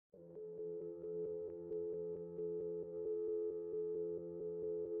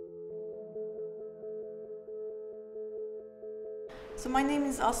So my name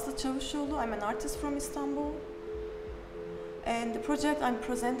is Aslı C. I'm an artist from Istanbul. And the project I'm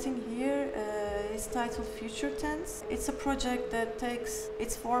presenting here is titled Future Tense. It's a project that takes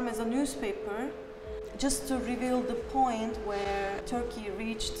its form as a newspaper just to reveal the point where Turkey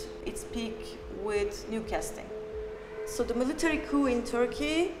reached its peak with newscasting. So the military coup in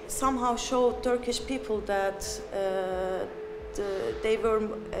Turkey somehow showed Turkish people that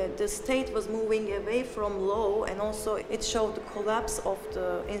the state was moving away from law, and also it showed the collapse of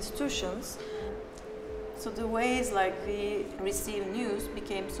the institutions. So the ways like we receive news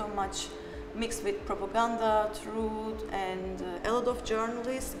became so much mixed with propaganda, truth, and a lot of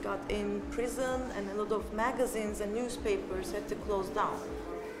journalists got in prison, and a lot of magazines and newspapers had to close down.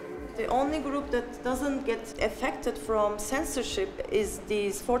 The only group that doesn't get affected from censorship is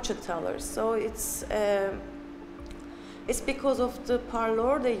these fortune tellers. So it's because of the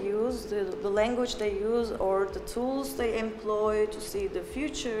parlor they use, the language they use, or the tools they employ to see the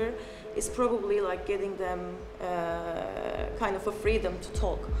future is probably like getting them kind of a freedom to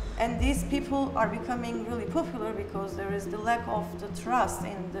talk. And these people are becoming really popular because there is the lack of the trust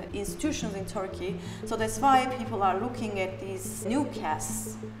in the institutions in Turkey. So that's why people are looking at these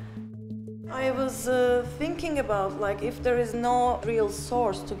newscasts. I was thinking about like if there is no real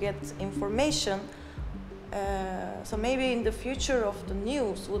source to get information, so maybe in the future of the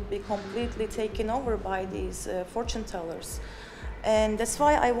news would be completely taken over by these fortune tellers. And that's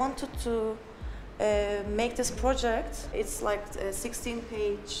why I wanted to make this project. It's like a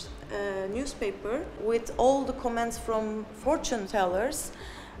 16-page newspaper with all the comments from fortune tellers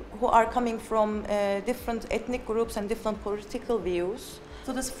who are coming from different ethnic groups and different political views.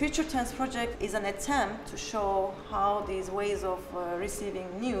 So this Future Tense project is an attempt to show how these ways of receiving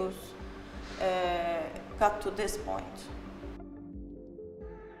news got to this point.